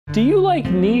Do you like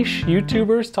niche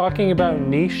YouTubers talking about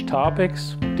niche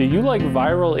topics? Do you like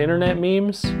viral internet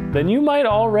memes? Then you might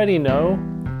already know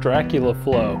Dracula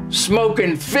Flow.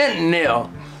 Smoking fentanyl,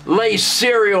 laced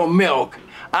cereal milk.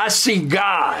 I see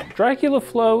God. Dracula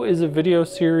Flow is a video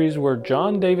series where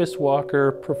John Davis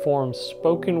Walker performs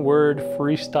spoken word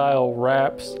freestyle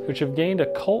raps, which have gained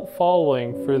a cult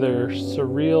following for their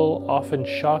surreal, often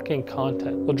shocking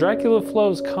content. While Dracula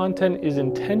Flow's content is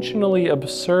intentionally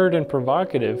absurd and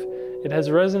provocative, it has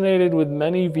resonated with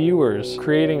many viewers,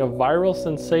 creating a viral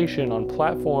sensation on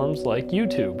platforms like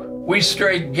YouTube. We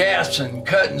straight gassing,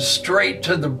 cutting straight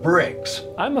to the bricks.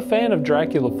 I'm a fan of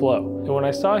Dracula Flow, and when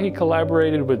I saw he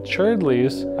collaborated with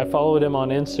Churdleys, I followed him on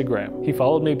Instagram. He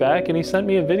followed me back and he sent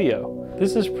me a video.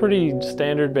 This is pretty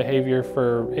standard behavior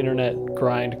for internet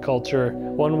grind culture.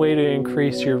 One way to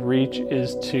increase your reach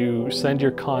is to send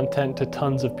your content to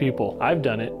tons of people. I've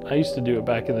done it. I used to do it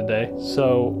back in the day.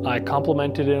 So I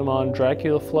complimented him on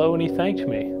Dracula Flow and he thanked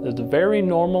me. It's a very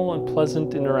normal and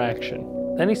pleasant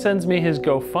interaction. Then he sends me his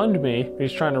GoFundMe.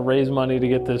 He's trying to raise money to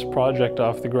get this project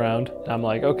off the ground. I'm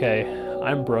like, okay,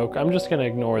 I'm broke. I'm just gonna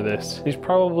ignore this. He's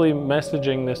probably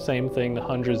messaging the same thing to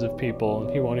hundreds of people and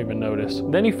he won't even notice.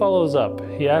 Then he follows up.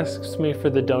 He asks me for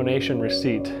the donation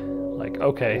receipt. Like,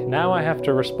 okay, now I have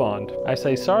to respond. I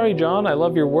say, sorry, John, I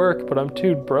love your work, but I'm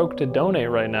too broke to donate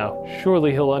right now.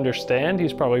 Surely he'll understand.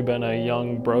 He's probably been a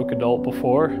young, broke adult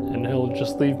before and he'll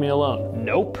just leave me alone.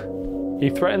 Nope. He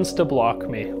threatens to block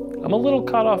me. I'm a little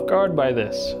caught off guard by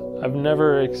this. I've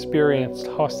never experienced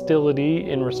hostility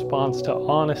in response to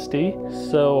honesty,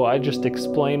 so I just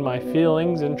explain my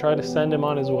feelings and try to send him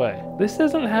on his way. This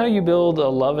isn't how you build a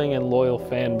loving and loyal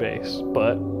fan base,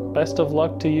 but best of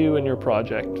luck to you and your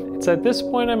project. It's at this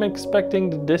point I'm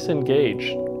expecting to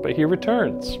disengage, but he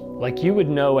returns. Like you would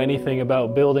know anything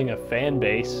about building a fan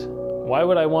base. Why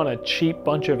would I want a cheap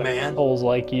bunch of assholes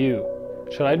like you?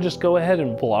 Should I just go ahead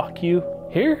and block you?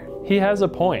 Here, he has a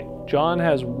point. John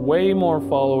has way more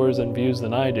followers and views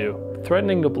than I do.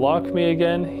 Threatening to block me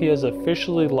again, he has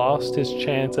officially lost his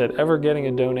chance at ever getting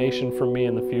a donation from me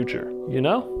in the future. You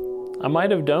know, I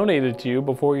might have donated to you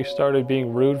before you started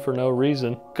being rude for no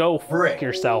reason. Go frick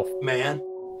yourself, man.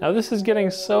 Now this is getting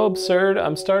so absurd,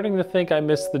 I'm starting to think I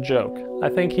missed the joke. I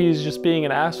think he's just being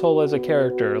an asshole as a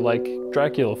character, like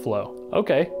Dracula Flow.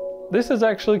 Okay, this is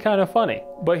actually kind of funny,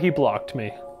 but he blocked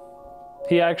me.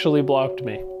 He actually blocked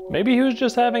me. Maybe he was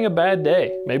just having a bad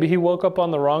day. Maybe he woke up on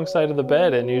the wrong side of the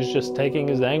bed and he was just taking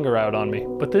his anger out on me.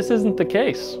 But this isn't the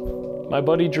case. My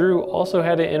buddy Drew also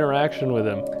had an interaction with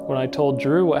him. When I told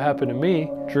Drew what happened to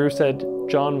me, Drew said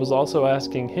John was also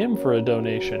asking him for a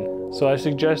donation. So I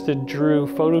suggested Drew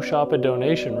Photoshop a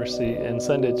donation receipt and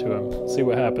send it to him. See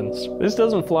what happens. This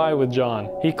doesn't fly with John.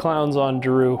 He clowns on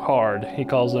Drew hard. He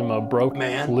calls him a broke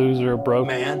man, loser, broke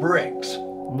man, bricks.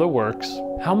 The works.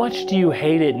 How much do you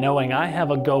hate it knowing I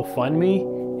have a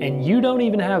GoFundMe and you don't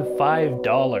even have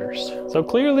 $5? So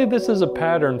clearly this is a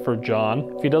pattern for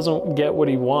John. If he doesn't get what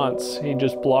he wants, he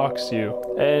just blocks you.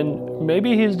 And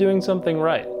maybe he's doing something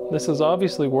right. This is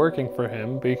obviously working for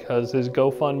him because his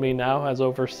GoFundMe now has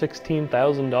over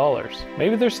 $16,000.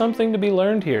 Maybe there's something to be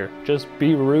learned here. Just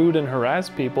be rude and harass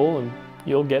people and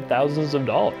you'll get thousands of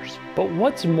dollars. But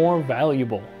what's more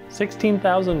valuable,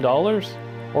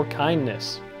 $16,000 or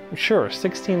kindness? Sure,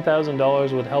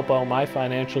 $16,000 would help out my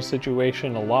financial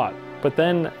situation a lot. But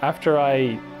then after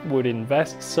I would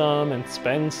invest some and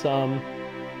spend some,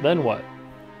 then what?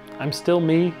 I'm still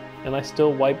me and I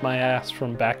still wipe my ass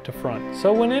from back to front.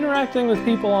 So when interacting with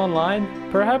people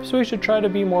online, perhaps we should try to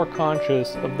be more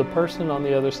conscious of the person on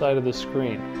the other side of the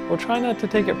screen. Or try not to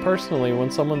take it personally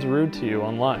when someone's rude to you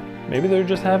online. Maybe they're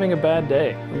just having a bad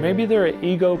day. Or maybe they're an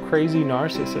ego crazy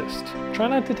narcissist. Try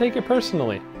not to take it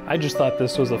personally. I just thought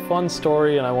this was a fun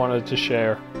story and I wanted to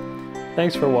share.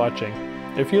 Thanks for watching.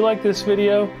 If you like this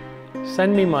video,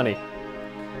 send me money.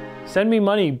 Send me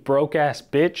money, broke ass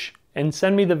bitch, and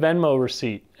send me the Venmo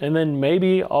receipt, and then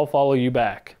maybe I'll follow you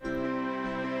back.